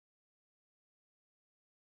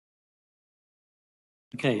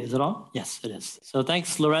Okay, is it on? Yes, it is. So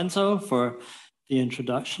thanks, Lorenzo, for the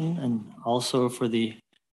introduction and also for the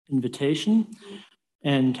invitation.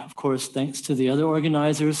 And of course, thanks to the other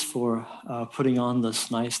organizers for putting on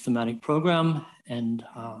this nice thematic program. And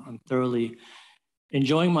I'm thoroughly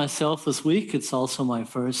enjoying myself this week. It's also my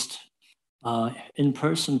first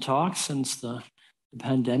in-person talk since the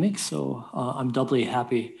pandemic. So I'm doubly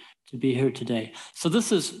happy to be here today. So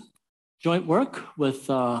this is joint work with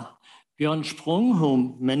Björn Sprung,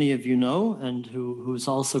 whom many of you know, and who's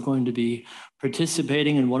also going to be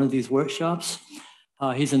participating in one of these workshops.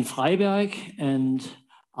 He's in Freiberg, and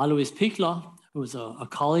Alois Pichler, who's a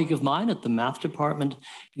colleague of mine at the math department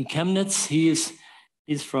in Chemnitz. He's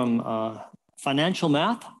from financial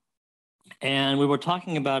math, and we were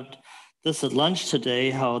talking about this at lunch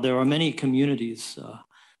today, how there are many communities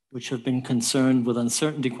which have been concerned with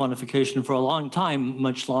uncertainty quantification for a long time,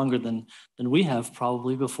 much longer than we have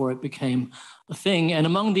probably before it became a thing. And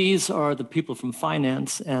among these are the people from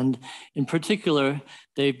finance. And in particular,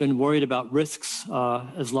 they've been worried about risks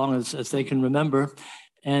as long as they can remember.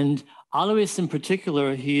 And Alois in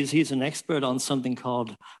particular, he's an expert on something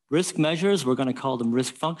called risk measures. We're going to call them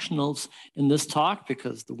risk functionals in this talk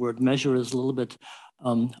because the word measure is a little bit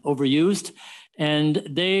overused. And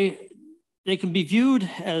they can be viewed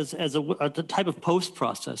as a type of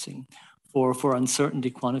post-processing for uncertainty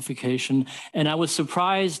quantification. And I was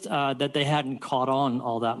surprised that they hadn't caught on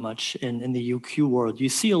all that much in the UQ world. You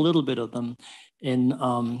see a little bit of them in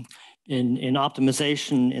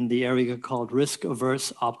optimization in the area called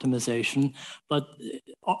risk-averse optimization. But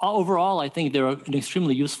overall, I think they're an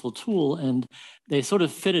extremely useful tool, and they sort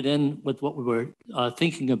of fit it in with what we were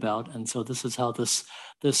thinking about. And so this is how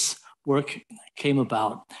this work came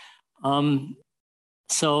about.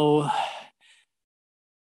 So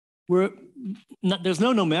there's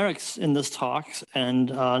no numerics in this talk, and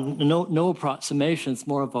no approximations,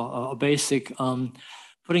 more of a basic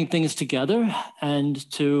putting things together. And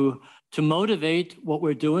to motivate what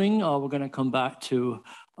we're doing, we're going to come back to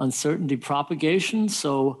uncertainty propagation.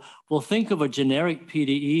 So we'll think of a generic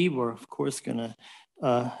PDE. We're of course going to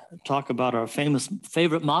talk about our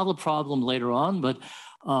favorite model problem later on, but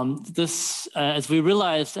this, as we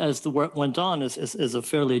realized as the work went on, is a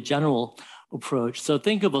fairly general approach. So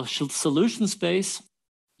think of a solution space,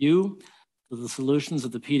 U. So the solutions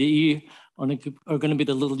of the PDE are going to be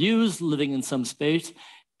the little u's living in some space,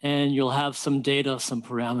 and you'll have some data, some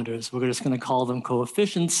parameters. We're just going to call them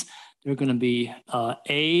coefficients. They're going to be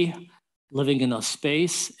A living in a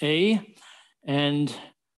space A, and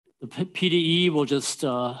the PDE will just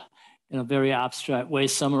in a very abstract way,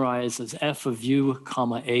 summarize as f of u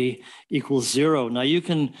comma a equals 0. Now you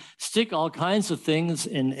can stick all kinds of things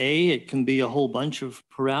in A. It can be a whole bunch of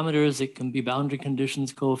parameters. It can be boundary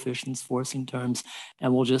conditions, coefficients, forcing terms,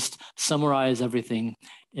 and we'll just summarize everything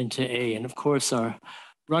into A. And of course, our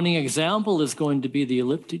running example is going to be the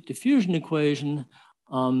elliptic diffusion equation.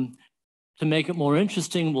 To make it more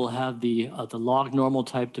interesting, we'll have the log normal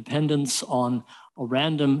type dependence on a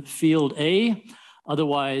random field A.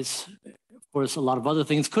 Otherwise, of course, a lot of other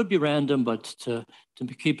things could be random, but to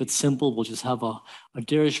keep it simple, we'll just have a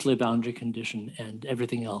Dirichlet boundary condition and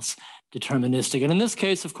everything else deterministic. And in this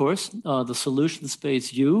case, of course, the solution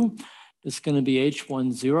space U is going to be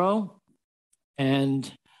H10,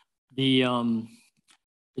 and the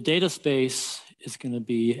data space is going to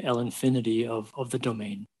be L infinity of the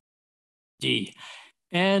domain D.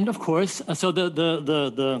 And of course, so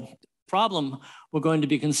the problem we're going to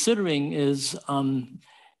be considering is, I mean,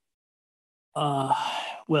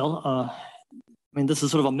 this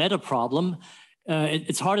is sort of a meta problem.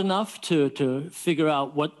 It's hard enough to figure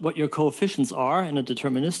out what your coefficients are in a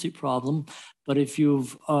deterministic problem, but if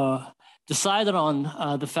you've decided on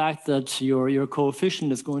the fact that your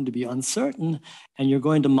coefficient is going to be uncertain and you're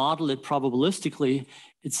going to model it probabilistically,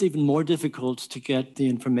 it's even more difficult to get the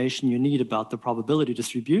information you need about the probability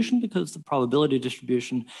distribution, because the probability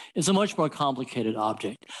distribution is a much more complicated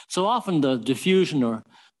object. So often the diffusion, or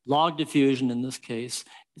log diffusion in this case,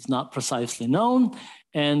 is not precisely known.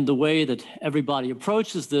 And the way that everybody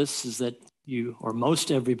approaches this is that you, or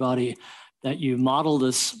most everybody, that you model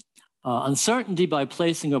this uncertainty by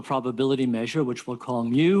placing a probability measure, which we'll call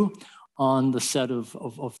mu, on the set of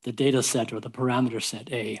the data set, or the parameter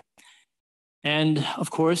set A. And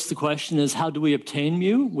of course, the question is, how do we obtain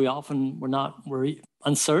mu? We're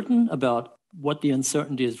uncertain about what the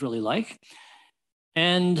uncertainty is really like.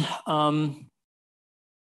 And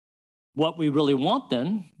what we really want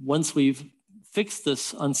then, once we've fixed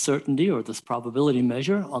this uncertainty or this probability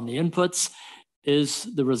measure on the inputs, is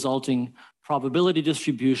the resulting probability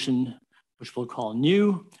distribution, which we'll call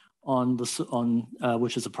nu,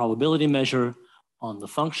 which is a probability measure on the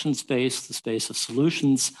function space, the space of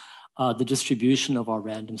solutions, the distribution of our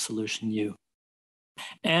random solution U.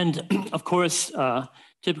 And of course,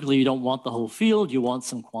 typically you don't want the whole field, you want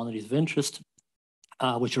some quantities of interest,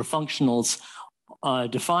 which are functionals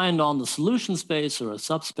defined on the solution space or a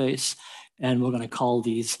subspace, and we're going to call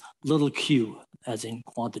these little q, as in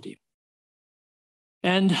quantity.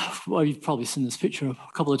 And well, you've probably seen this picture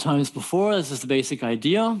a couple of times before. This is the basic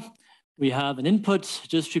idea. We have an input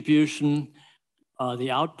distribution. The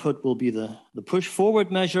output will be the push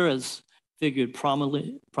forward measure, as figured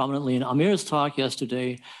prominently in Amir's talk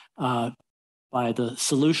yesterday by the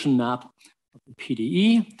solution map of the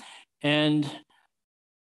PDE. And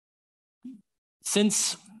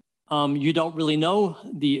since you don't really know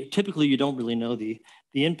typically you don't really know the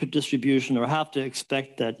input distribution, or have to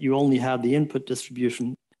expect that you only have the input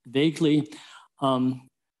distribution vaguely.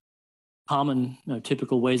 Common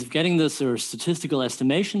typical ways of getting this are statistical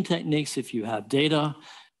estimation techniques if you have data,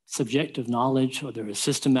 subjective knowledge, or there are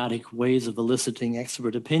systematic ways of eliciting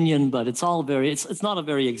expert opinion, but it's all it's not a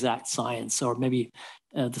very exact science, or maybe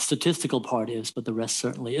the statistical part is, but the rest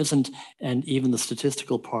certainly isn't, and even the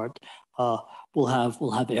statistical part will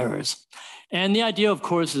have errors. And the idea, of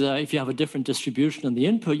course, is that if you have a different distribution of the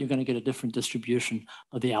input, you're going to get a different distribution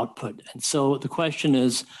of the output. And so the question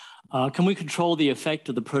is, can we control the effect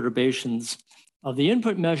of the perturbations of the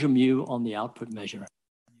input measure mu on the output measure?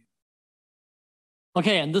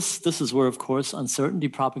 Okay, and this is where, of course, uncertainty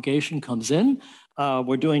propagation comes in.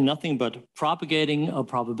 We're doing nothing but propagating a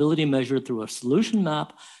probability measure through a solution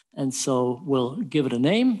map, and so we'll give it a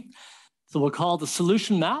name. So we'll call the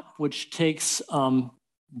solution map, which takes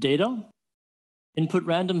data, input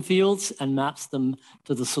random fields, and maps them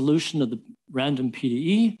to the solution of the random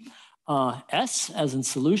PDE, S as in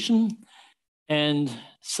solution. And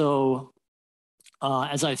so,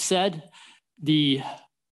 as I've said, the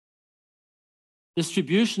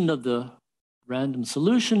distribution of the random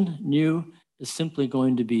solution, nu, is simply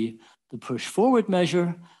going to be the push forward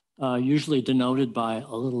measure, usually denoted by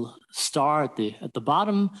a little star at the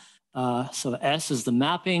bottom. So S is the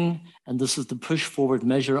mapping, and this is the push forward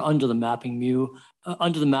measure under the mapping mu,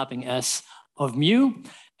 under the mapping S of mu.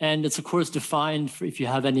 And it's of course defined for if you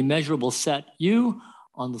have any measurable set U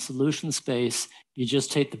on the solution space, you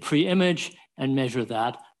just take the pre-image and measure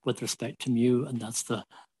that with respect to mu, and that's the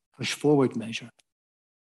push forward measure.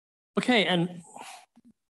 Okay, and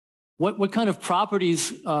what kind of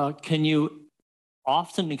properties can you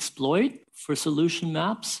often exploit for solution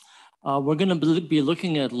maps? We're going to be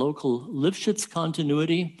looking at local Lipschitz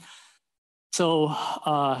continuity. So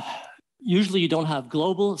usually you don't have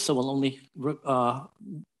global, so we'll only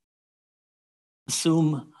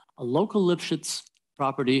assume a local Lipschitz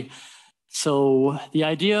property. So the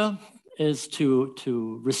idea is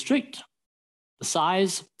to restrict the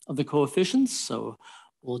size of the coefficients. So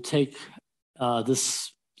we'll take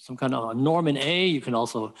some kind of a norm in A. You can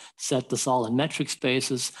also set this all in metric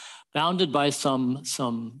spaces, bounded by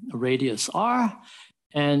some radius r.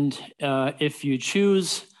 And if you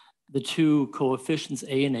choose the two coefficients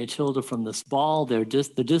A and A tilde from this ball, the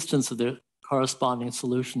distance of the corresponding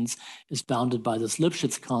solutions is bounded by this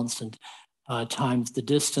Lipschitz constant times the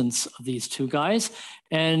distance of these two guys.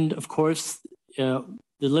 And of course, the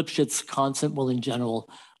Lipschitz constant will in general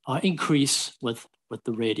increase with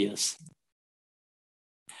the radius.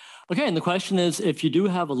 Okay, and the question is, if you do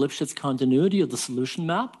have a Lipschitz continuity of the solution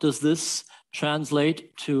map, does this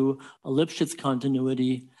translate to a Lipschitz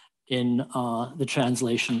continuity in the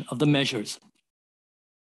translation of the measures?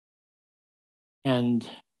 And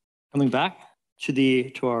coming back to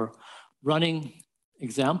our running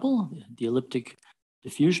example, the elliptic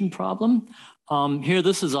diffusion problem. Here,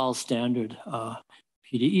 this is all standard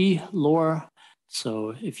PDE lore.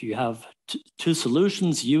 So if you have two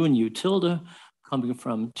solutions, U and U tilde, coming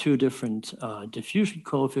from two different diffusion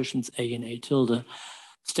coefficients, A and A tilde,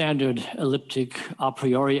 standard elliptic a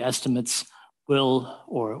priori estimates will,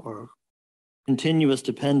 or continuous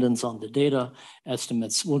dependence on the data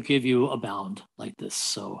estimates will give you a bound like this.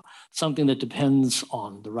 So something that depends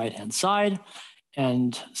on the right-hand side,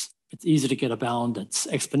 and it's easy to get a bound that's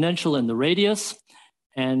exponential in the radius.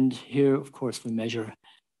 And here, of course, we measure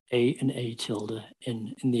A and A tilde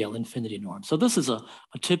in the L infinity norm. So this is a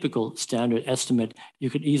typical standard estimate you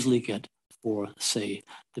could easily get for, say,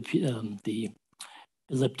 the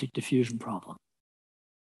elliptic diffusion problem.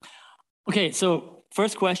 Okay, so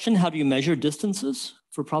first question, how do you measure distances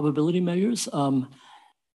for probability measures?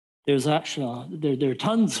 There's actually, there are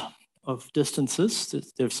tons distances.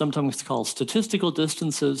 They're sometimes called statistical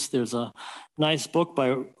distances. There's a nice book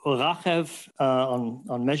by Orachev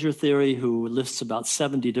on measure theory who lists about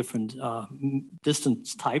 70 different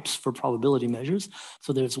distance types for probability measures.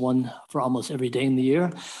 So there's one for almost every day in the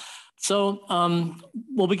year. So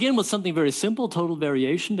we'll begin with something very simple, total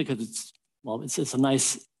variation, because it's a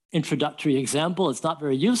nice introductory example. It's not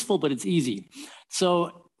very useful, but it's easy.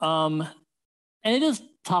 So, and it is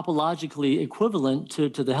topologically equivalent to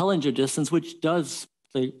the Hellinger distance, which does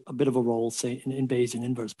play a bit of a role, say, in Bayesian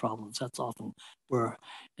inverse problems. That's often where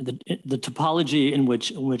the topology in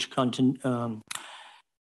which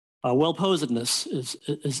well-posedness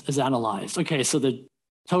is analyzed. Okay, so the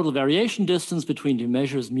total variation distance between two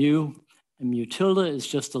measures, mu and mu tilde, is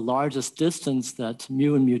just the largest distance that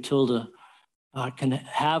mu and mu tilde can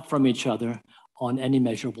have from each other on any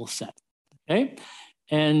measurable set. Okay,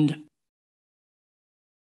 and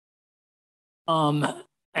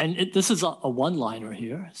this is a one-liner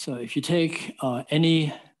here. So if you take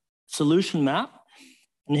any solution map,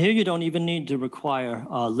 and here you don't even need to require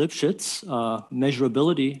Lipschitz,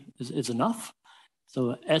 measurability is enough.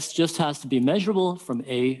 So S just has to be measurable from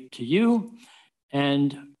A to U,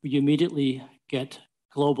 and you immediately get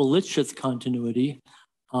global Lipschitz continuity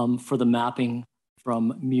for the mapping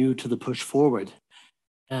from mu to the push forward.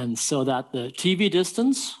 And so that the TV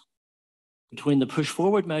distance between the push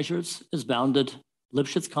forward measures is bounded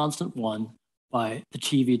Lipschitz constant 1 by the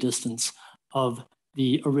TV distance of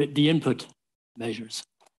the input measures.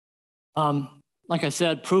 Like I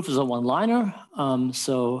said, proof is a one-liner.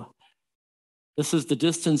 So this is the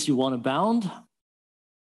distance you want to bound.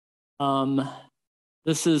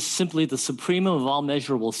 This is simply the supremum of all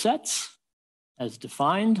measurable sets as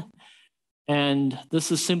defined. And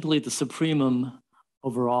this is simply the supremum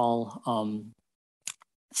over all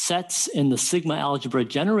sets in the sigma algebra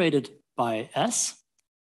generated by S.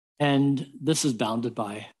 And this is bounded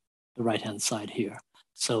by the right-hand side here.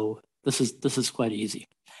 So this is quite easy.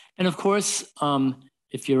 And of course,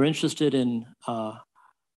 if you're interested in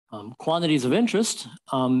quantities of interest,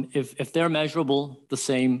 if they're measurable, the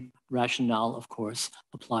same rationale, of course,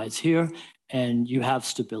 applies here, and you have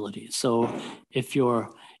stability. So if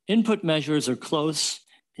your input measures are close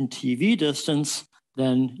in TV distance,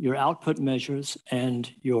 then your output measures and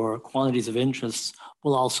your quantities of interest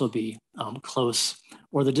will also be close,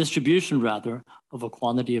 or the distribution, rather, of a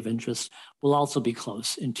quantity of interest will also be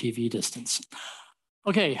close in TV distance.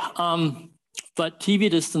 Okay, but TV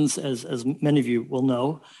distance, as many of you will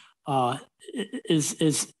know,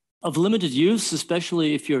 is of limited use,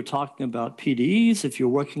 especially if you're talking about PDEs, if you're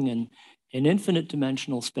working in infinite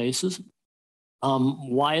dimensional spaces.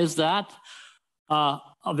 Why is that?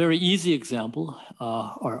 A very easy example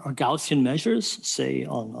are Gaussian measures, say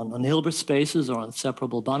on Hilbert spaces or on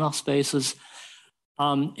separable Banach spaces.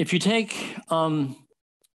 If you take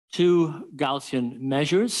two Gaussian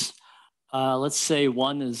measures, let's say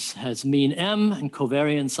one has mean M and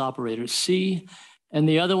covariance operator C, and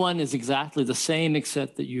the other one is exactly the same,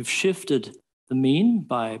 except that you've shifted the mean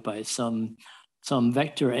by some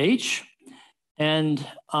vector H. And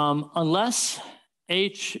unless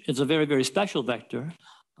H is a very, very special vector,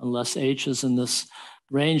 unless H is in this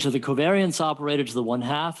range of the covariance operator to the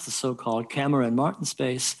 1/2, the so-called Cameron-Martin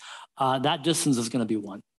space, that distance is going to be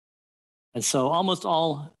 1. And so almost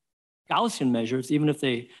all Gaussian measures, even if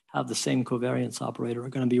they have the same covariance operator, are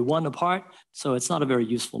going to be 1 apart. So it's not a very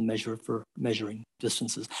useful measure for measuring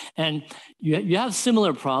distances. And you have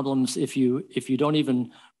similar problems if you don't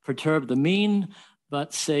even perturb the mean,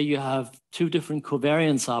 but say you have two different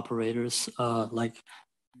covariance operators, like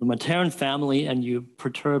the Matern family, and you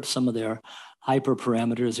perturb some of their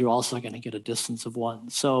hyperparameters, you're also going to get a distance of 1.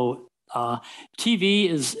 So TV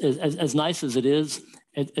is as nice as it is,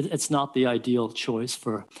 it's not the ideal choice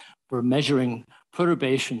for measuring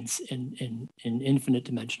perturbations in infinite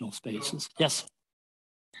dimensional spaces. Yes?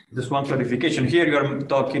 Just one clarification. Here you're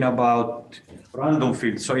talking about random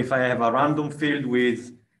field. So if I have a random field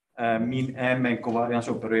with mean M and covariance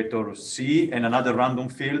operator C, and another random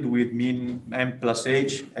field with mean M plus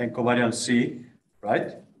H and covariance C,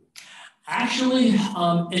 right? Actually,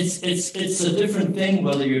 it's a different thing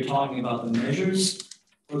whether you're talking about the measures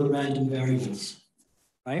or the random variables,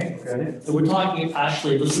 right? Okay. So we're talking,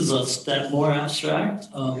 actually, this is a step more abstract.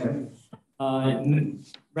 Random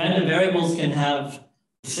variables can have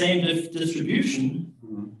the same distribution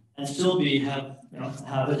and still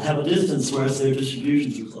have a distance, whereas their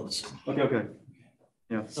distributions are close. Okay.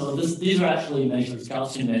 Yeah. So these are actually measures,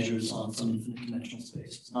 Gaussian measures on some infinite dimensional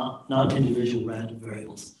spaces, not individual random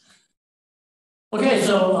variables. Okay,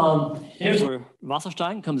 so here's where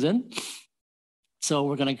Wasserstein comes in. So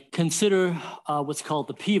we're going to consider what's called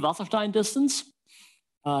the P-Wasserstein distance,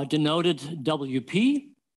 denoted WP,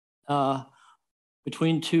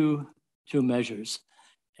 between two measures.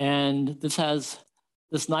 And this has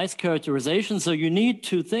this nice characterization. So you need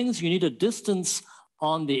two things. You need a distance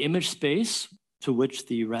on the image space to which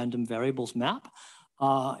the random variables map.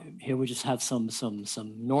 Here we just have some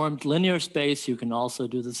normed linear space. You can also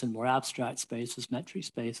do this in more abstract spaces, metric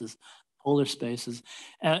spaces, polar spaces.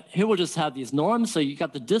 Here we'll just have these norms. So you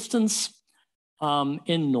got the distance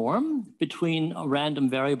in norm between a random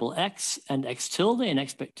variable x and x tilde in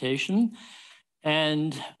expectation.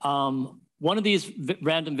 And one of these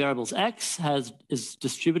random variables x is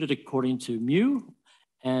distributed according to mu,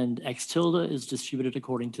 and x tilde is distributed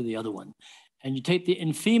according to the other one. And you take the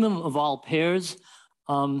infimum of all pairs,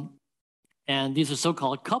 and these are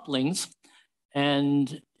so-called couplings.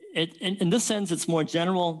 And in this sense, it's more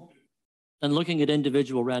general than looking at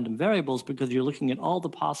individual random variables, because you're looking at all the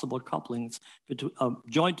possible couplings between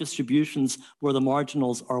joint distributions where the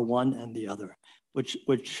marginals are one and the other, which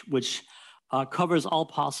covers all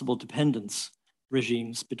possible dependence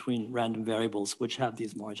regimes between random variables which have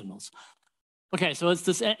these marginals. Okay, so it's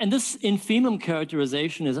this, and this infimum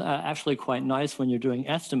characterization is actually quite nice when you're doing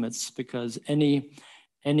estimates, because any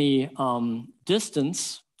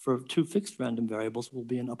distance for two fixed random variables will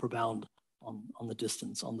be an upper bound on the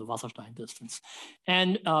distance, on the Wasserstein distance.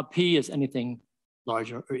 And P is anything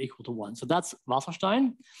larger or equal to 1. So that's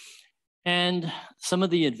Wasserstein. And some of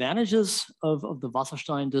the advantages of the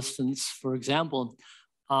Wasserstein distance, for example,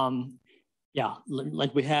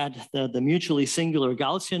 like we had the mutually singular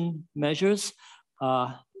Gaussian measures.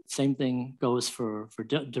 Same thing goes for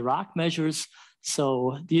Dirac measures.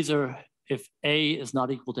 So these are, if A is not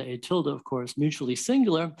equal to A tilde, of course, mutually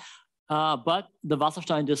singular, but the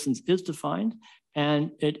Wasserstein distance is defined,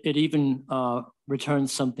 and it even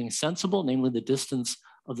returns something sensible, namely the distance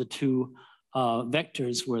of the two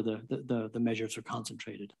vectors where the measures are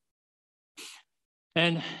concentrated.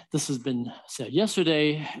 And this has been said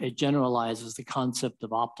yesterday. It generalizes the concept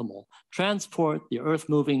of optimal transport, the earth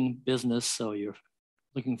moving business. So you're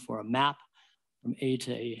looking for a map from A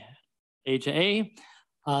to A,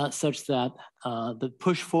 such that the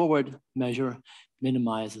push forward measure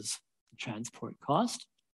minimizes the transport cost.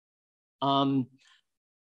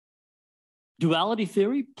 Duality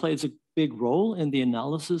theory plays a big role in the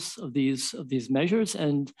analysis of these measures.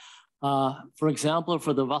 And for example,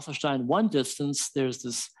 for the Wasserstein 1 distance, there's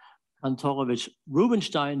this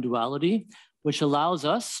Kantorowicz-Rubinstein duality, which allows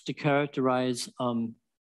us to characterize,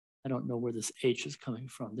 I don't know where this H is coming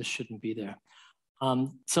from. This shouldn't be there.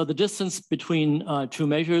 So the distance between two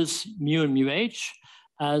measures, mu and mu H,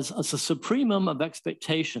 as a supremum of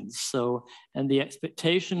expectations. So, and the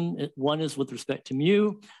expectation, one is with respect to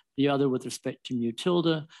mu, the other with respect to mu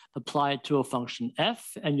tilde, applied to a function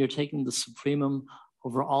f, and you're taking the supremum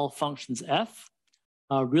over all functions f,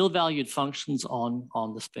 real valued functions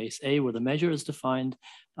on the space A where the measure is defined,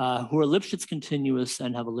 who are Lipschitz-continuous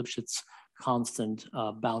and have a Lipschitz constant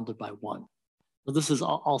bounded by 1. So this is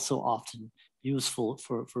also often useful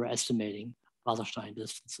for estimating Wasserstein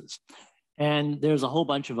distances. And there's a whole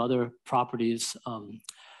bunch of other properties. I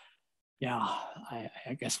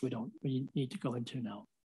guess we need to go into now.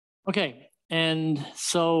 Okay, and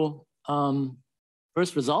so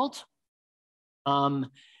first result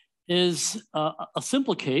is a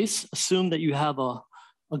simple case. Assume that you have a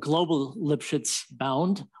global Lipschitz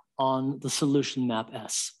bound on the solution map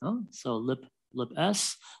S. So lip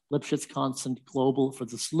S, Lipschitz constant global for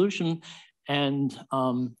the solution. And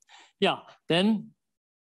then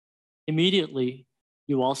immediately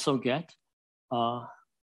you also get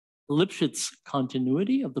Lipschitz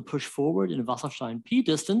continuity of the push forward in Wasserstein P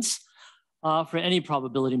distance for any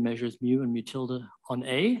probability measures mu and mu tilde on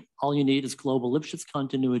A. All you need is global Lipschitz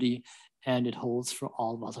continuity, and it holds for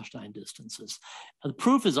all Wasserstein distances. The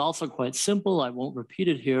proof is also quite simple. I won't repeat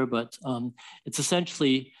it here, but it's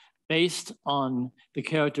essentially based on the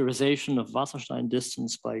characterization of Wasserstein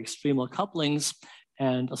distance by extremal couplings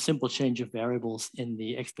and a simple change of variables in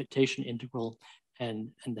the expectation integral,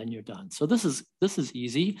 and then you're done. So this is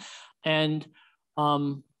easy. And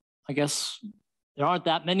I guess there aren't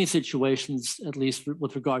that many situations, at least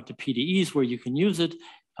with regard to PDEs, where you can use it.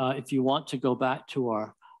 If you want to go back to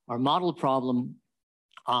our model problem,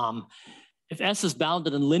 if S is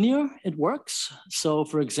bounded and linear, it works. So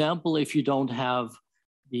for example, if you don't have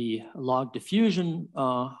the log diffusion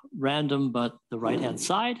random, but the right-hand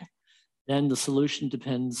side, then the solution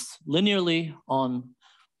depends linearly on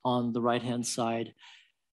the right-hand side.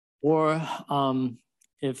 Or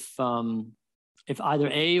if either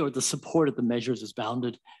A or the support of the measures is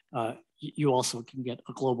bounded, you also can get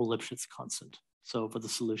a global Lipschitz constant So for the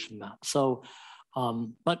solution map. So,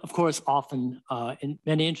 but of course, often in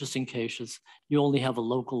many interesting cases, you only have a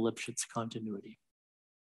local Lipschitz continuity.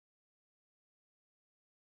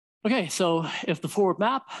 Okay, so if the forward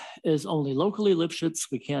map is only locally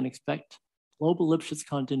Lipschitz, we can expect global Lipschitz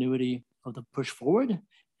continuity of the push forward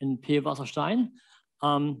in P of Wasserstein.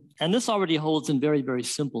 And this already holds in very, very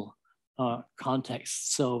simple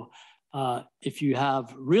contexts. So if you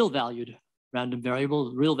have real valued random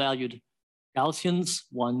variable, real valued Gaussians,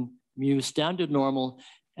 one mu standard normal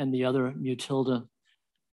and the other mu tilde.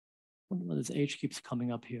 What this H keeps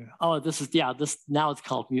coming up here? Oh, this is, yeah, this now it's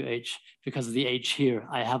called mu H because of the H here.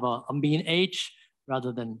 I have a mean H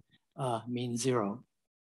rather than mean 0.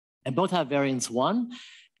 And both have variance 1.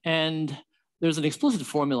 And there's an explicit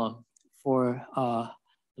formula for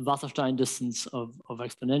the Wasserstein distance of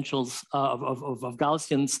exponentials, of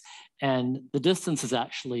Gaussians. And the distance is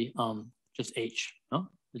actually just H, no?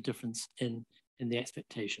 The difference in the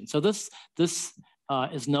expectation. So this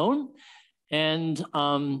is known. And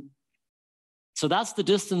so that's the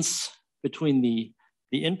distance between the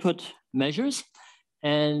input measures.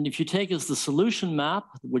 And if you take as the solution map,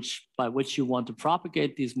 by which you want to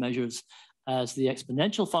propagate these measures as the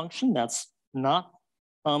exponential function, that's not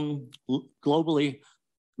globally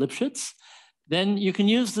Lipschitz, then you can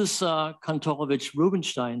use this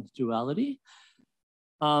Kantorowicz-Rubinstein duality.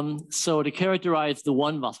 So to characterize the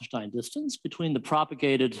one Wasserstein distance between the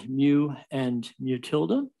propagated mu and mu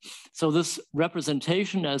tilde. So this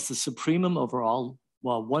representation as the supremum over all,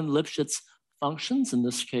 well, one Lipschitz functions, in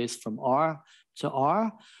this case from R to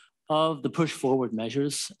R, of the push forward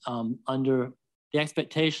measures under the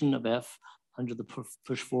expectation of F under the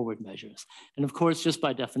push forward measures. And of course, just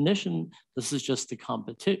by definition, this is just the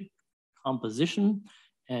composition,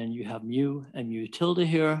 and you have mu and mu tilde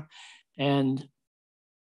here. And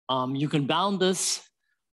you can bound this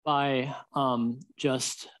by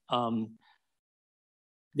just the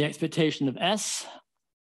expectation of S,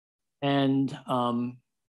 and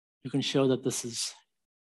you can show that this is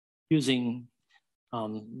using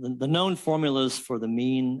the known formulas for the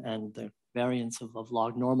mean and the variance of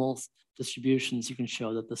log normal distributions. You can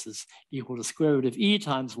show that this is equal to square root of E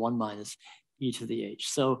times 1 minus E to the H.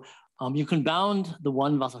 So you can bound the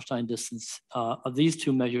one Wasserstein distance of these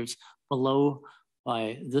two measures below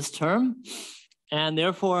by this term. And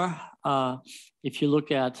therefore, if you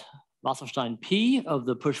look at Wasserstein P of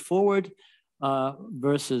the push forward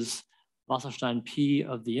versus Wasserstein P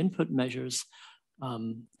of the input measures,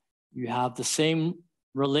 you have the same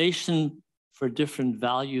relation for different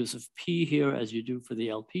values of P here as you do for the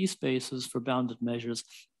LP spaces for bounded measures.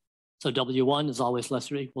 So W1 is always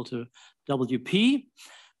less or equal to WP.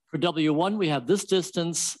 For W1, we have this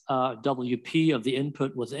distance, WP of the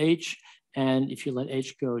input was H. And if you let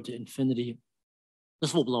H go to infinity,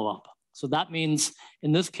 this will blow up. So that means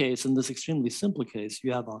in this case, in this extremely simple case,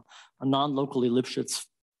 you have a non-locally Lipschitz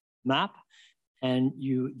map, and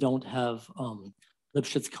you don't have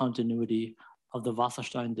Lipschitz continuity of the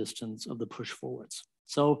Wasserstein distance of the push forwards.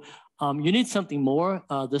 So you need something more.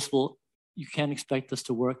 You can expect this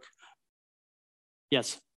to work.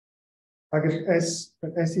 Yes? I guess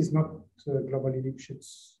S is not globally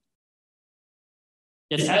Lipschitz.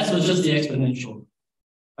 Yes, S was just the exponential,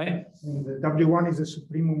 right? And the W1 is a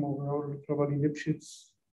supremum of all globally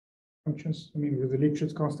Lipschitz functions. I mean, with the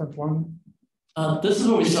Lipschitz constant 1. This is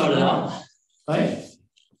where we started out, right?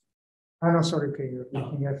 Oh, no, sorry, okay, you're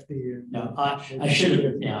looking at the... No, I should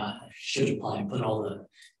have, yeah, I should have probably put all the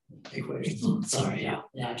equations. Sorry,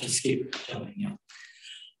 yeah, just keep jumping, yeah.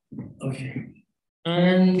 Okay,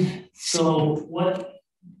 and so what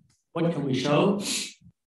can we show?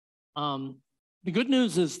 The good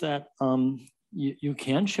news is that you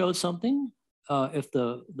can show something if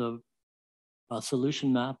the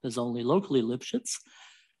solution map is only locally Lipschitz.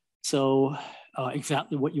 So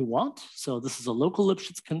exactly what you want. So this is a local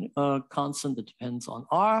Lipschitz constant that depends on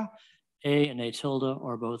R. A and A tilde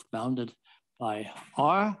are both bounded by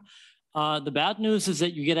R. The bad news is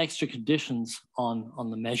that you get extra conditions on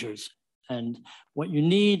the measures. And what you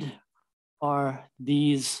need are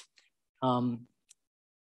these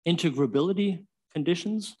integrability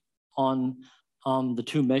conditions on the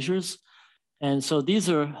two measures. And so these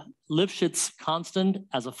are Lipschitz constant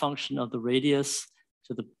as a function of the radius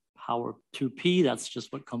to the power 2p, that's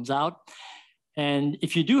just what comes out. And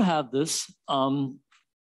if you do have this,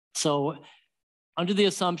 so under the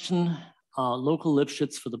assumption local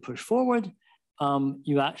Lipschitz for the push forward,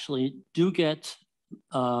 you actually do get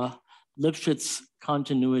Lipschitz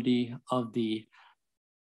continuity of the,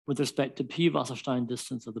 with respect to P Wasserstein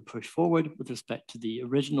distance of the push forward with respect to the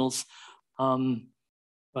originals.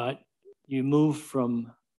 But you move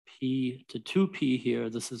from p to 2p here.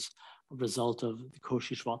 This is a result of the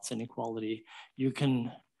Cauchy-Schwarz inequality. You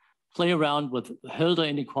can play around with Hölder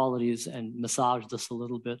inequalities and massage this a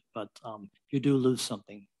little bit, but you do lose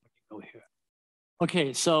something when you go here.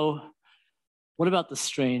 Okay, so what about the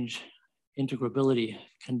strange integrability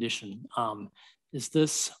condition? Is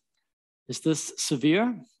this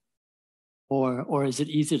severe, or is it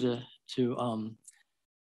easy to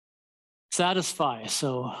satisfy?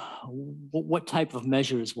 So what type of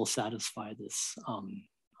measures will satisfy this?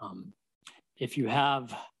 If you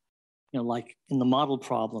have, like in the model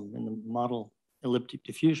problem, in the model elliptic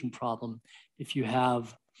diffusion problem, if you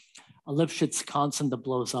have a Lipschitz constant that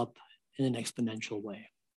blows up in an exponential way.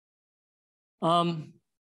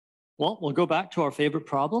 Well, we'll go back to our favorite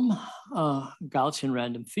problem, Gaussian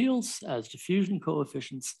random fields as diffusion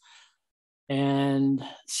coefficients. And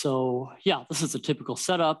so, yeah, this is a typical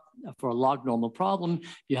setup for a log normal problem.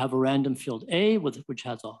 You have a random field A, which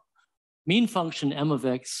has a mean function M of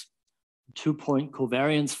X, 2-point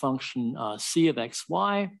covariance function C of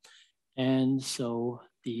XY. And so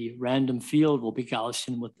the random field will be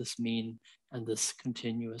Gaussian with this mean and this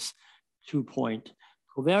continuous 2-point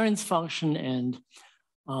covariance function. And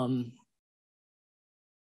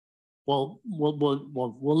we'll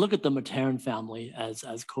look at the Matern family as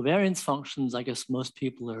covariance functions. I guess most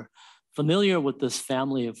people are familiar with this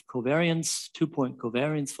family of covariance, 2-point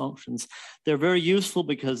covariance functions. They're very useful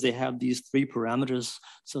because they have these 3 parameters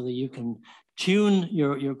so that you can tune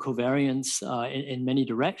your covariance in many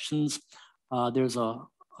directions. There's a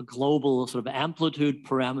global sort of amplitude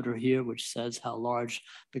parameter here, which says how large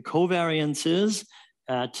the covariance is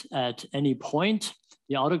at any point,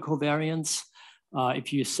 the autocovariance.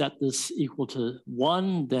 If you set this equal to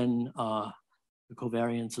 1, then the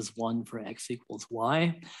covariance is 1 for x equals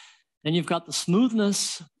y. Then you've got the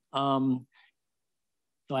smoothness. So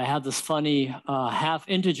I have this funny half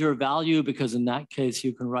integer value because in that case,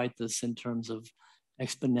 you can write this in terms of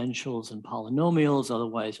exponentials and polynomials.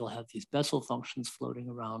 Otherwise, you'll have these Bessel functions floating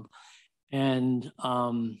around. And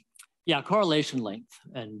yeah, correlation length.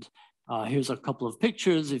 And here's a couple of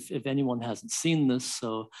pictures if anyone hasn't seen this.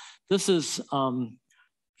 So this is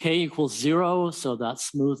k equals 0. So that's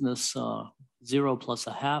smoothness 0 plus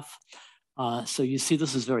a half. So you see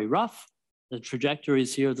this is very rough. The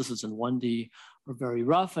trajectories here, this is in 1D, are very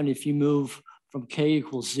rough. And if you move from k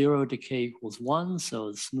equals 0 to k equals 1,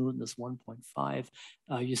 so smoothness 1.5,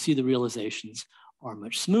 you see the realizations are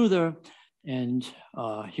much smoother. And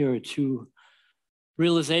here are 2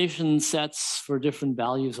 realization sets for different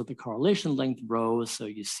values of the correlation length rho. So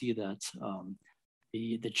you see that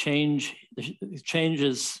the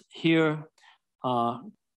changes here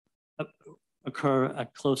occur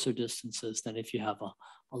at closer distances than if you have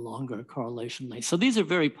a longer correlation length. So these are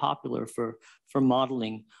very popular for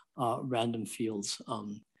modeling random fields,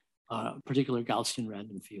 particular Gaussian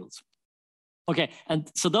random fields. Okay, and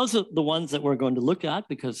so those are the ones that we're going to look at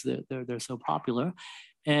because they're so popular.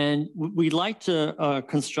 And we'd like to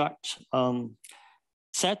construct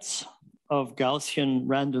sets of Gaussian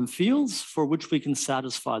random fields for which we can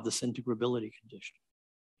satisfy this integrability condition.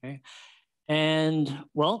 Okay. And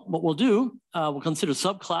well, what we'll do, we'll consider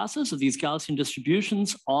subclasses of these Gaussian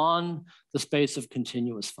distributions on the space of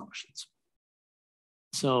continuous functions.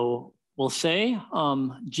 So we'll say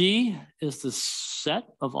G is the set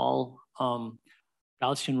of all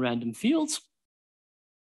Gaussian random fields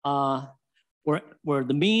where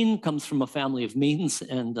the mean comes from a family of means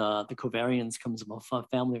and the covariance comes from a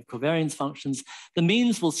family of covariance functions. The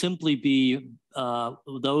means will simply be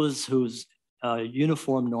those whose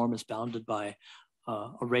uniform norm is bounded by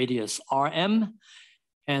a radius Rm,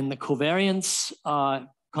 and the covariance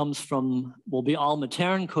will be all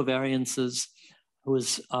Matern covariances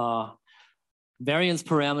whose variance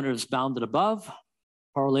parameter is bounded above,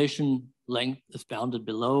 correlation length is bounded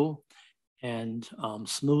below, and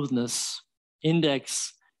smoothness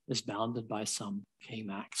index is bounded by some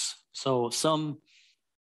Kmax. So some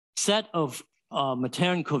set of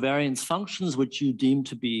Matern covariance functions which you deem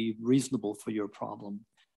to be reasonable for your problem.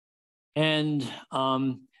 And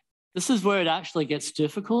this is where it actually gets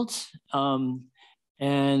difficult.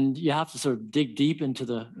 And you have to sort of dig deep into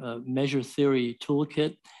the measure theory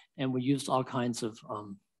toolkit. And we used all kinds of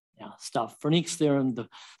stuff. Fernique's theorem, the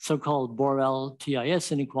so-called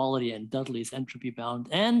Borel-TIS inequality, and Dudley's entropy bound.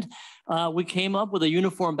 And we came up with a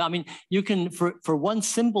uniform bound. I mean, you can, for one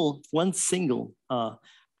single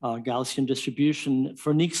Gaussian distribution,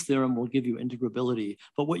 Fernique's theorem will give you integrability.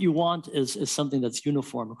 But what you want is something that's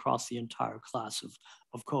uniform across the entire class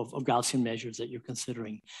of Gaussian measures that you're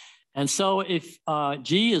considering. And so if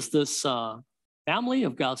G is this family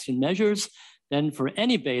of Gaussian measures, then for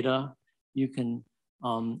any beta, you can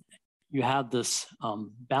you have this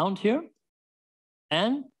bound here.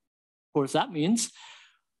 And of course, that means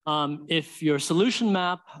if your solution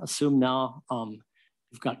map, assume now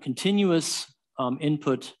you've got continuous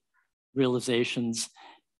input realizations,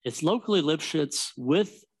 it's locally Lipschitz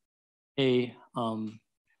with a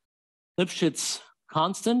Lipschitz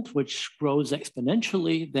constant, which grows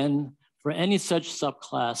exponentially, then for any such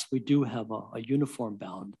subclass, we do have a uniform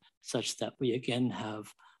bound such that we again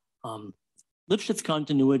have Lipschitz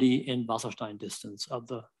continuity in Wasserstein distance of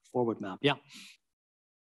the forward map. Yeah.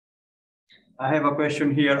 I have a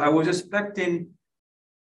question here. I was expecting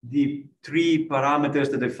the three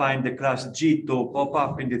parameters that define the class G to pop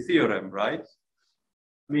up in the theorem, right?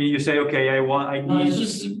 I mean, you say, okay, I need. No, it's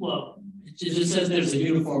just, well, it just says there's a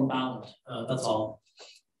uniform bound. That's all.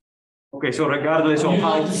 Okay, so regardless of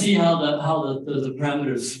how. You'd like to see how the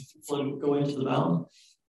parameters go into the bound.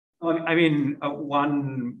 I mean,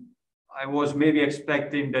 I was maybe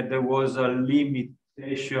expecting that there was a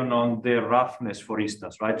limitation on the roughness, for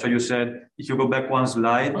instance, right? So you said if you go back one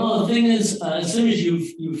slide. Well, the thing is, as soon as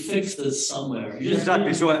you fix this somewhere,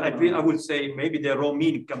 exactly. So I would say maybe the rho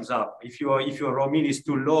mean comes up. If your rho mean is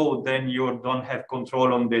too low, then you don't have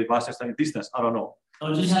control on the Wasserstein distance. I don't know.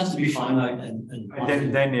 Oh, it just has to be finite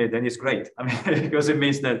then it's great. I mean, because it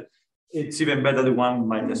means that it's even better than one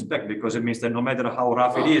might expect, because it means that no matter how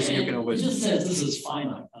rough it is, you can always. It just says this is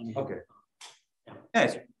finite. I mean, okay. Yeah.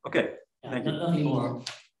 Yes. Okay. Yeah, thank you. Nothing more.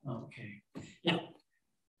 Okay. Yeah.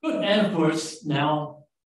 Good. And of course, now,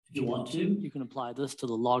 if you want to, you can apply this to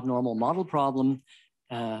the log normal model problem.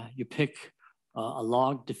 You pick a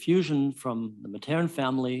log diffusion from the Matern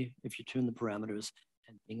family if you tune the parameters,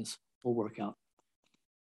 and things will work out.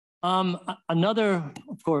 Another,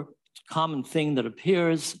 of course, common thing that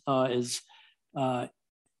appears is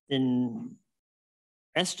in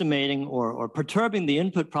estimating or perturbing the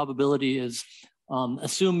input probability is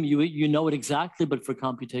assume you know it exactly, but for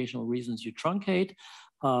computational reasons you truncate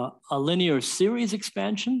a linear series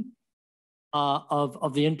expansion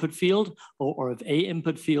of the input field or of a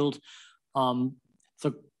input field.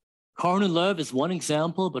 So Korn-Löw is one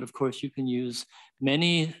example, but of course you can use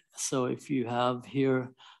many. So if you have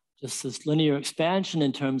here just this linear expansion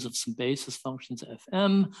in terms of some basis functions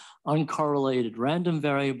fm, uncorrelated random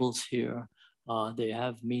variables here, they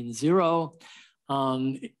have mean 0.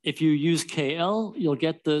 If you use KL, you'll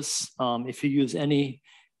get this. If you use any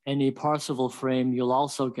Parseval frame, you'll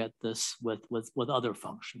also get this with other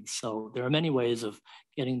functions. So there are many ways of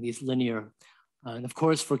getting these linear. And of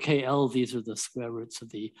course, for KL, these are the square roots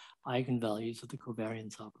of the eigenvalues of the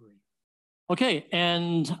covariance operator. Okay,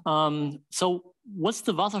 and so what's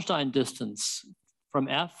the Wasserstein distance from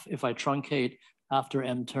F if I truncate after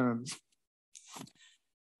m terms?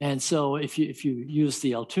 And so if you use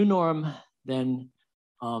the L2 norm, then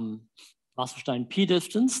Wasserstein P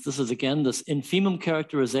distance, this is again this infimum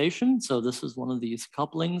characterization. So this is one of these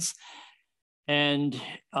couplings. And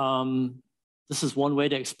this is one way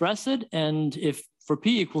to express it. And if for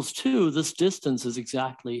P equals 2, this distance is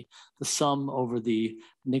exactly the sum over the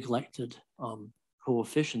neglected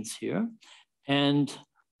coefficients here. And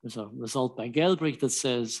there's a result by Gelbrich that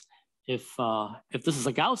says if this is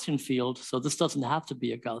a Gaussian field, so this doesn't have to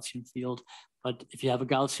be a Gaussian field, but if you have a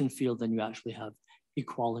Gaussian field, then you actually have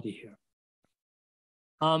equality here.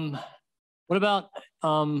 What about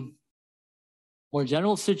more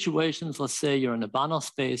general situations? Let's say you're in a Banach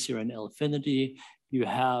space, you're in L-affinity, you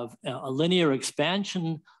have a linear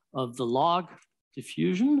expansion of the log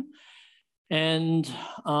diffusion, and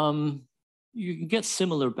you can get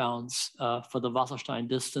similar bounds for the Wasserstein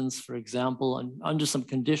distance, for example, and under some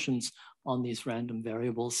conditions on these random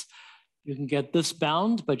variables. You can get this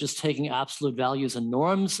bound by just taking absolute values and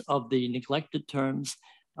norms of the neglected terms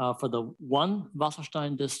for the one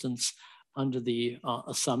Wasserstein distance under the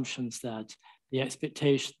assumptions that the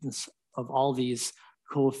expectations of all these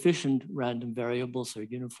coefficient random variables are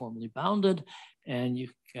uniformly bounded, and you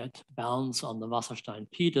get bounds on the Wasserstein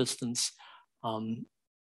P distance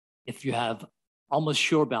if you have almost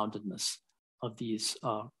sure boundedness of these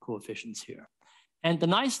coefficients here. And the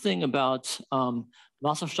nice thing about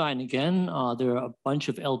Wasserstein, again, there are a bunch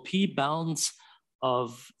of LP bounds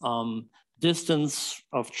of distance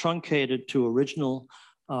of truncated to original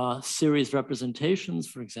series representations.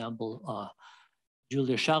 For example,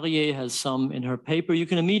 Julia Charrier has some in her paper. You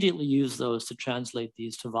can immediately use those to translate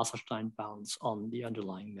these to Wasserstein bounds on the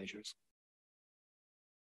underlying measures.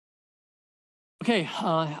 Okay,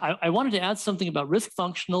 I wanted to add something about risk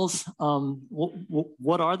functionals.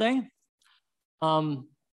 What are they?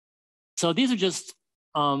 So these are just,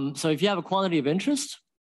 so if you have a quantity of interest,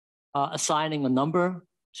 assigning a number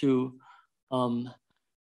to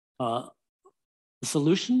the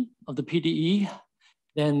solution of the PDE,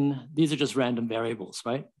 then these are just random variables,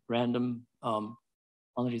 right? Random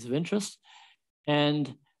quantities of interest.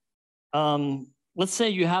 And let's say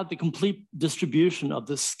you have the complete distribution of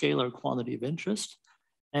this scalar quantity of interest.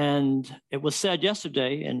 And it was said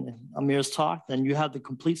yesterday in Amir's talk, then you have the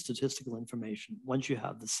complete statistical information once you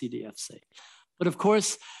have the CDF say. But of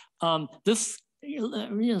course, this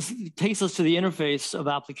takes us to the interface of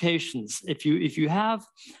applications. If you have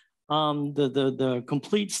the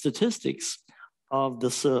complete statistics of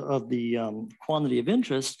the quantity of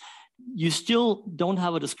interest, you still don't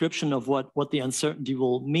have a description of what the uncertainty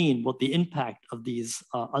will mean, what the impact of these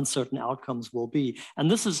uncertain outcomes will be. And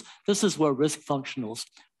this is where risk functionals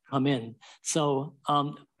come in. So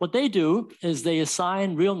what they do is they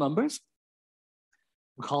assign real numbers.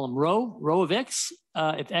 We call them rho of x,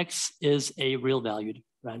 if x is a real valued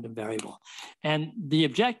random variable. And the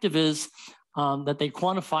objective is that they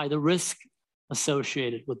quantify the risk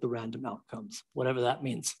associated with the random outcomes, whatever that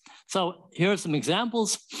means. So here are some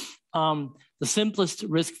examples. The simplest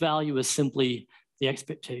risk value is simply the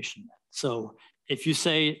expectation. So if you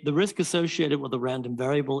say the risk associated with a random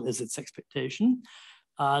variable is its expectation,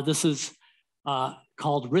 this is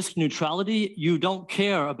called risk neutrality. You don't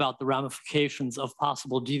care about the ramifications of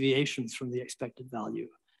possible deviations from the expected value,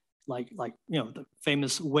 like the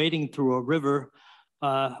famous wading through a river,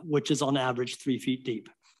 which is on average 3 feet deep.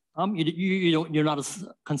 You're not as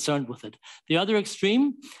concerned with it. The other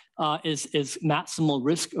extreme is maximal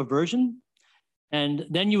risk aversion. And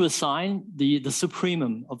then you assign the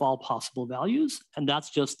supremum of all possible values, and that's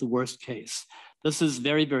just the worst case. This is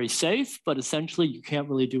very, very safe, but essentially you can't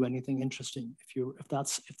really do anything interesting if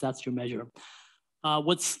that's your measure.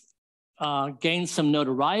 What's gained some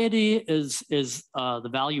notoriety is the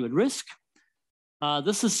value at risk.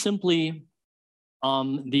 This is simply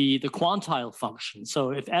the quantile function.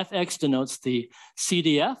 So if fx denotes the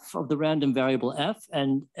CDF of the random variable f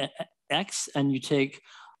and x, and you take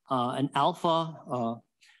an alpha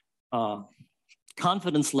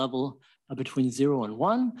confidence level between 0 and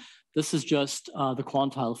 1, this is just the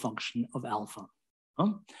quantile function of alpha.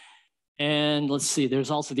 And let's see,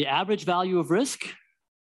 there's also the average value of risk.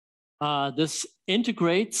 This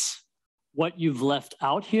integrates what you've left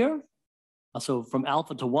out here. So from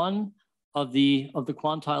alpha to 1 of the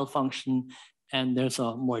quantile function, and there's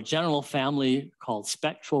a more general family called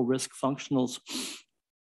spectral risk functionals,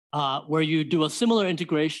 where you do a similar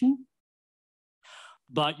integration,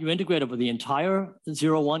 but you integrate over the entire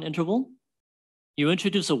 0-1 interval. You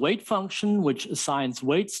introduce a weight function which assigns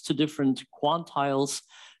weights to different quantiles.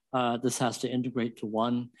 This has to integrate to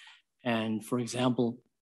 1. And for example,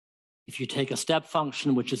 if you take a step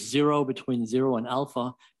function which is 0 between 0 and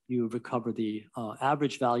alpha, you recover the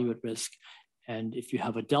average value at risk. And if you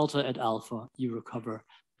have a delta at alpha, you recover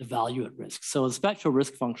the value at risk. So the spectral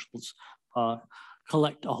risk functionals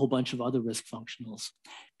collect a whole bunch of other risk functionals.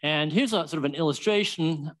 And here's a sort of an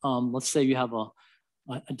illustration. Let's say you have a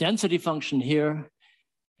density function here,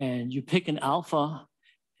 and you pick an alpha,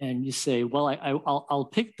 and you say, well, I'll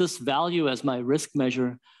pick this value as my risk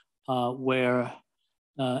measure where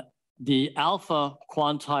the alpha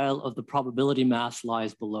quantile of the probability mass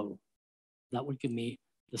lies below. That would give me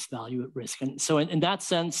this value at risk. And so in that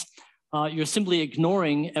sense, you're simply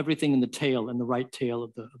ignoring everything in the tail, in the right tail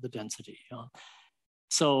of the density.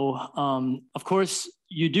 So of course,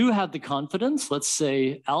 you do have the confidence. Let's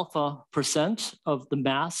say alpha % of the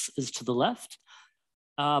mass is to the left.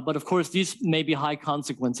 But of course, these may be high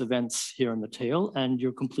consequence events here in the tail, and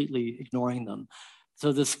you're completely ignoring them.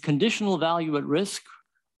 So this conditional value at risk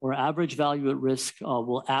or average value at risk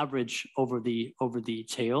will average over the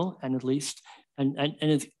tail, and at least,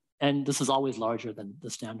 and this is always larger than the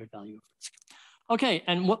standard value of risk. Okay,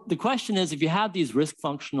 and what the question is, if you have these risk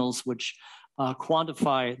functionals which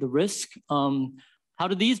quantify the risk, how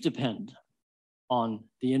do these depend on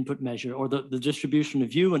the input measure or the distribution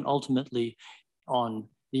of U and ultimately on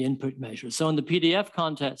the input measure? So in the PDF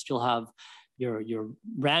context, you'll have your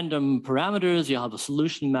random parameters, you'll have a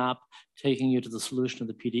solution map taking you to the solution of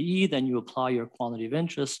the PDE, then you apply your quantity of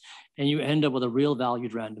interest, and you end up with a real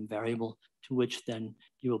valued random variable to which then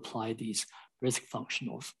you apply these risk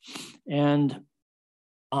functionals. And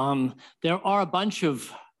there are a bunch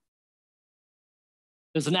of,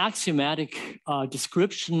 there's an axiomatic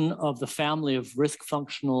description of the family of risk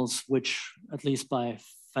functionals, which at least by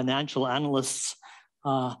financial analysts,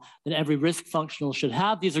 that every risk functional should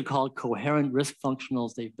have. These are called coherent risk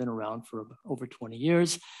functionals. They've been around for over 20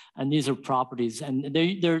 years. And these are properties, and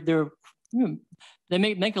they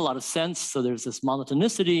make a lot of sense. So there's this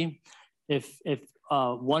monotonicity. If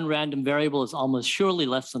one random variable is almost surely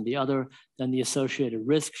less than the other, then the associated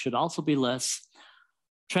risk should also be less.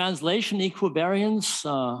 Translation equivariance,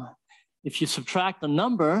 if you subtract the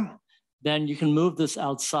number, then you can move this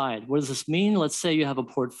outside. What does this mean? Let's say you have a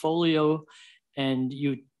portfolio and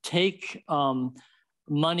you take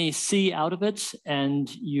money C out of it and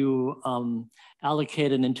you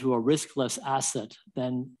allocate it into a riskless asset,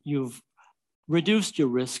 then you've reduced your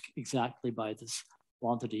risk exactly by this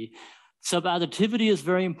quantity. Subadditivity is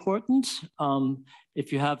very important.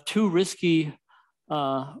 If you have two risky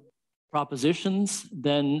propositions,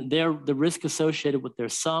 then the risk associated with their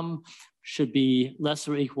sum should be less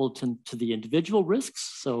or equal to the individual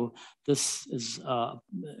risks. So this is,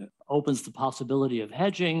 opens the possibility of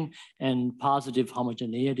hedging and positive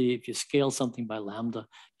homogeneity. If you scale something by lambda,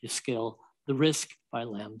 you scale the risk by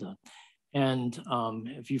lambda. And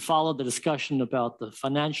if you follow the discussion about the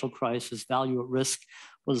financial crisis, value at risk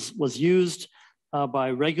was used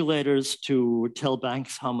by regulators to tell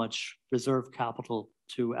banks how much reserve capital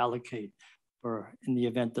to allocate for in the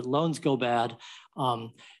event that loans go bad.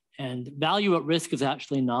 And value at risk is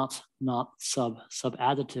actually not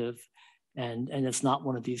subadditive, and it's not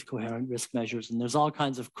one of these coherent risk measures. And there's all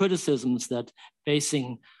kinds of criticisms that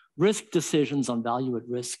basing risk decisions on value at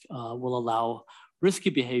risk will allow risky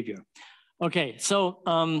behavior. Okay, so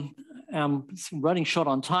I'm running short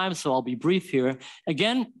on time, so I'll be brief here.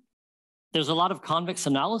 Again, there's a lot of convex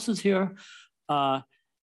analysis here.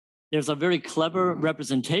 There's a very clever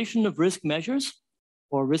representation of risk measures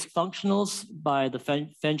or risk functionals by the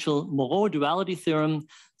Fenchel-Moreau duality theorem.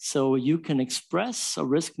 So you can express a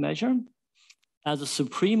risk measure as a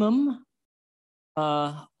supremum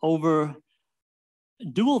over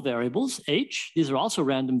dual variables, H. These are also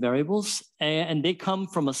random variables, and they come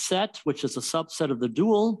from a set, which is a subset of the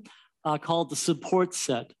dual, called the support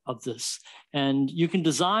set of this. And you can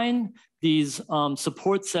design these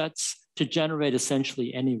support sets to generate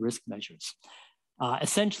essentially any risk measures.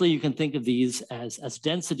 Essentially, you can think of these as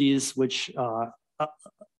densities which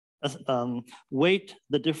weight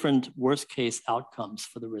the different worst case outcomes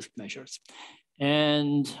for the risk measures.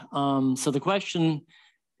 And so the question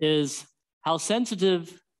is, how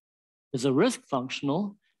sensitive is a risk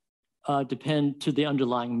functional depend to the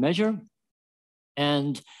underlying measure?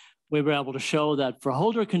 And we were able to show that for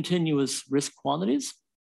Hölder continuous risk quantities,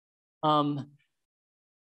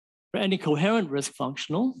 for any coherent risk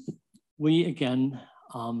functional, we again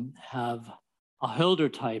have a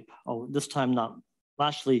Hölder type. Oh, this time not.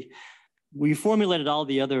 Actually, we formulated all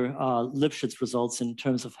the other Lipschitz results in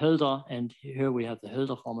terms of Hölder, and here we have the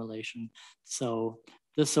Hölder formulation. So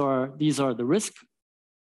these are the risk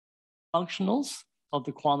functionals of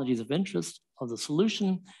the quantities of interest of the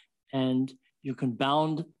solution, and you can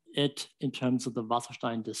bound it in terms of the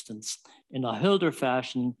Wasserstein distance in a Hölder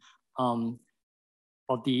fashion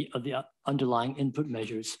of the underlying input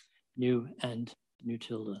measures, nu and nu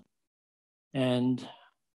tilde. And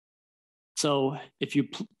so if you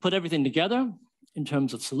put everything together in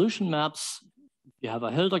terms of solution maps, you have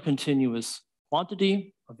a Hölder continuous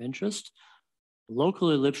quantity of interest,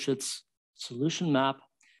 locally Lipschitz solution map,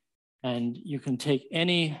 and you can take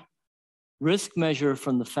any risk measure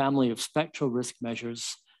from the family of spectral risk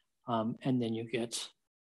measures, and then you get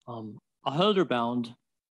a Hölder bound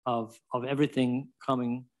of everything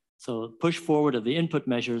coming, so push forward of the input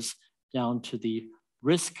measures down to the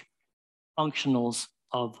risk functionals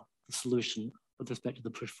of the solution with respect to the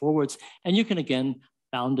push forwards. And you can again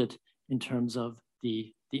bound it in terms of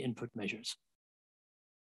the input measures.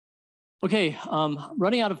 Okay,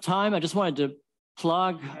 running out of time, I just wanted to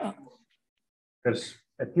plug. There's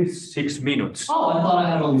at least 6 minutes. Oh, I thought I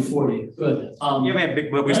had only 40. Good.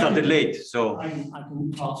 Yeah, we started late, so. I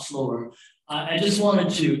can talk slower. I just wanted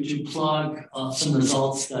to plug some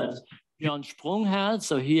results that Björn Sprung had.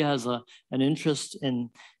 So he has an interest in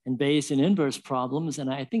Bayesian inverse problems,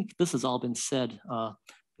 and I think this has all been said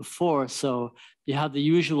before. So you have the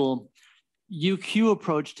usual UQ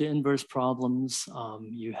approach to inverse problems.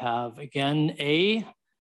 You have, again, A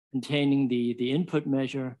containing the input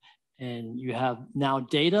measure, and you have now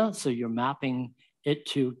data, so you're mapping it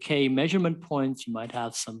to K measurement points. You might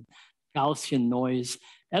have some Gaussian noise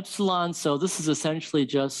epsilon. So this is essentially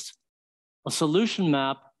just a solution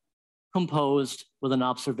map composed with an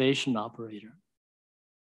observation operator.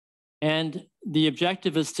 And the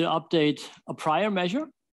objective is to update a prior measure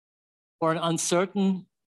or an uncertain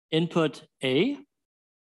input A.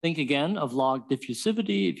 Think again of log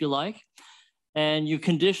diffusivity, if you like. And you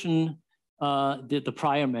condition the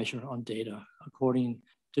prior measure on data according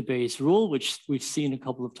to Bayes' rule, which we've seen a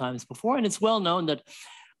couple of times before. And it's well known that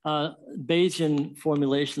Bayesian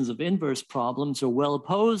formulations of inverse problems are well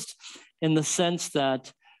opposed in the sense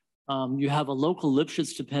that you have a local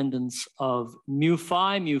Lipschitz dependence of mu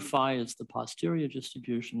phi. Mu phi is the posterior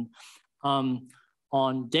distribution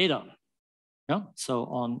on data. Yeah, so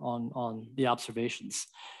on the observations.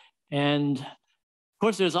 And of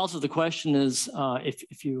course, there's also the question is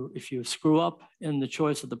if you screw up in the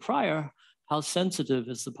choice of the prior, how sensitive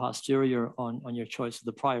is the posterior on your choice of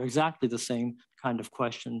the prior? Exactly the same kind of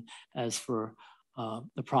question as for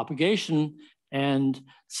the propagation. And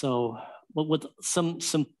so with some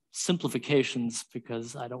simplifications,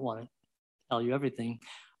 because I don't want to tell you everything,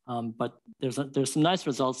 but there's some nice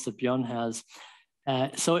results that Björn has.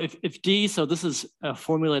 So if D, so this is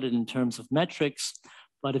formulated in terms of metrics,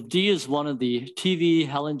 but if D is one of the TV,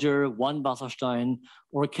 Hellinger, one Wasserstein,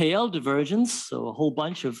 or KL divergence, so a whole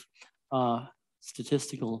bunch of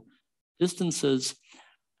statistical distances,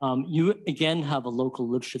 you again have a local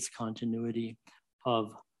Lipschitz continuity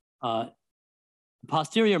of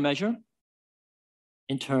posterior measure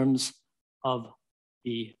in terms of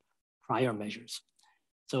the prior measures.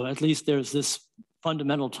 So at least there's this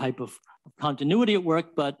fundamental type of continuity at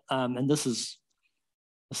work, but and this is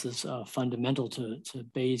fundamental to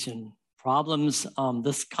Bayesian problems.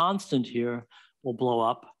 This constant here will blow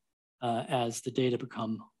up as the data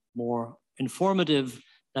become more informative.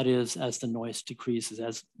 That is, as the noise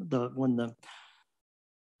decreases, when the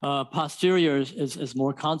posterior is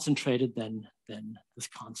more concentrated, then this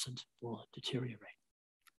constant will deteriorate.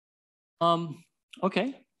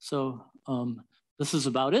 Okay, so this is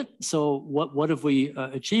about it. So what have we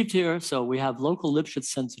achieved here? So we have local Lipschitz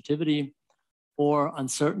sensitivity for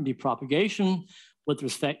uncertainty propagation with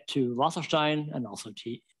respect to Wasserstein and also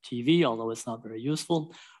TV, although it's not very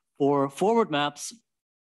useful, for forward maps,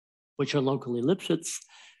 which are locally Lipschitz.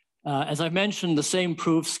 As I mentioned, the same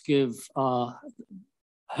proofs give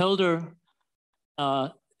Hölder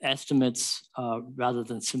estimates rather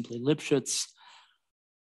than simply Lipschitz.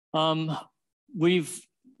 We've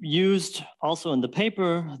used also in the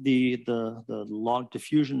paper the log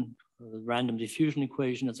diffusion, the random diffusion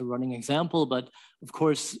equation as a running example, but of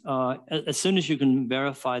course, as soon as you can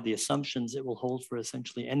verify the assumptions, it will hold for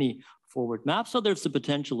essentially any forward map. So there's the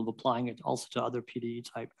potential of applying it also to other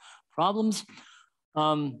PDE type problems.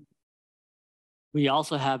 We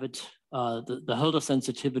also have it, the Hölder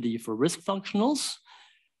sensitivity for risk functionals.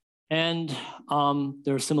 And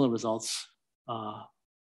there are similar results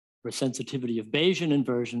for sensitivity of Bayesian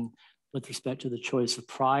inversion with respect to the choice of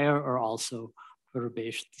prior or also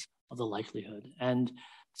perturbations of the likelihood. And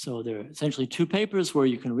so there are essentially two papers where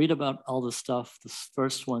you can read about all this stuff. This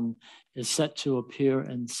first one is set to appear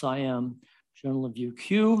in SciAm Journal of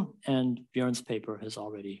UQ, and Björn's paper has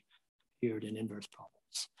already appeared in inverse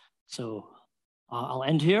problems. So I'll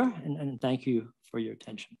end here and thank you for your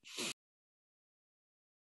attention.